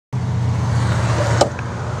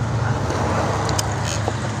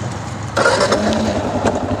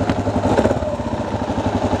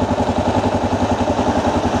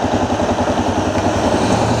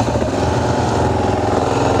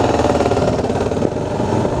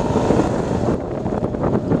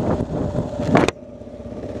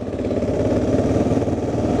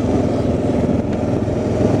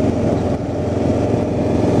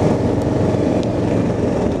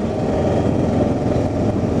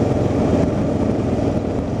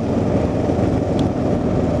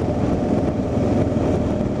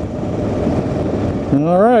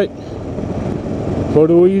Alright.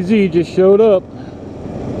 FotoEZ just showed up.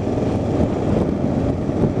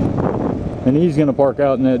 And he's gonna park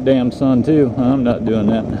out in that damn sun too. I'm not doing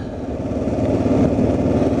that.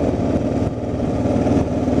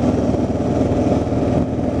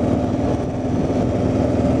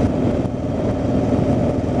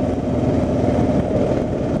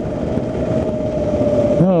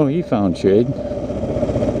 Oh, he found shade.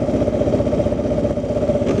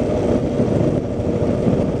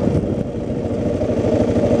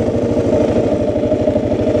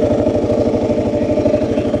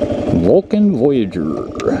 Vulcan Voyager.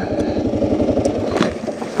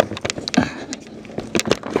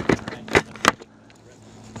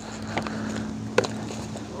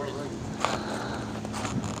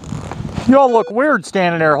 Y'all look weird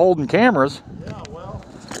standing there holding cameras. Yeah, well,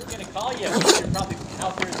 we're going to call you. You're probably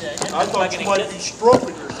out there at I thought you might be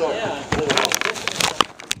stroking yourself.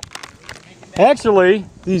 Yeah. Actually,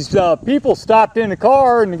 these people stopped in the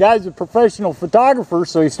car, and the guy's a professional photographer,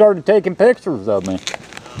 so he started taking pictures of me.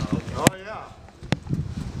 Oh, yeah.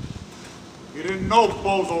 You didn't know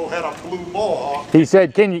Bozo had a blue mohawk. He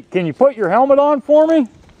said, can you put your helmet on for me?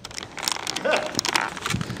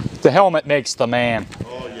 The helmet makes the man.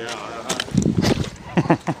 Oh, yeah.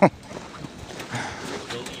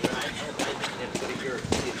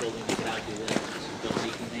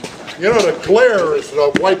 You know, the glare is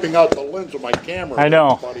wiping out the lens of my camera. I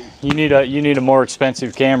know. Buddy. You need a more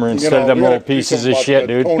expensive camera instead of them little pieces of shit,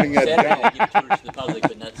 dude. Saturday I'll give tours to the public,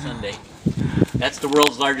 but not Sunday. That's the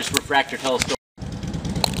world's largest refractor telescope.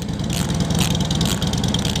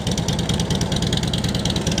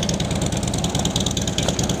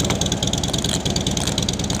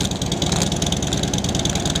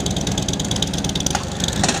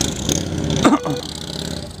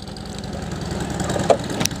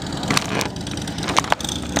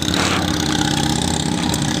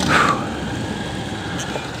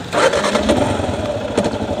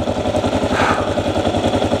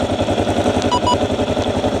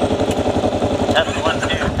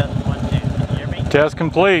 Test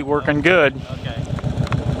complete, working good. Okay.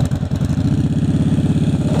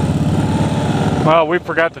 Well, we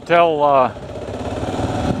forgot to tell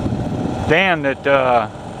Dan that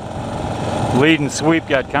Lead and Sweep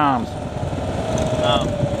got comms.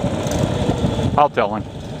 Oh. I'll tell him.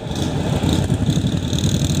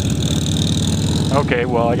 Okay,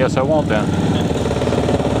 well, I guess I won't then.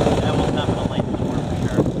 That will definitely work for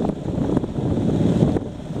sure.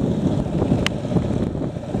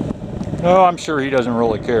 Oh, I'm sure he doesn't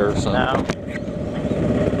really care, so. No.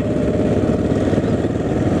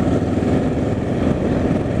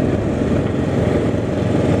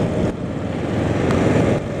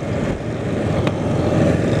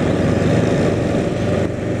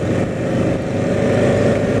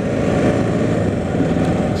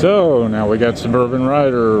 So now we got Suburban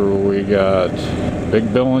Rider, we got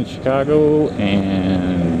Big Bill in Chicago,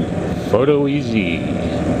 and FotoEZ.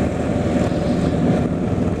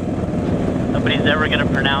 Nobody's ever going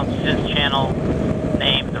to pronounce his channel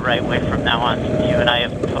name the right way from now on. You and I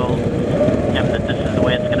have told him that this is the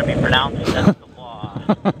way it's going to be pronounced. That's the law.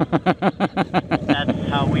 That's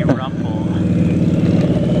how we rumble.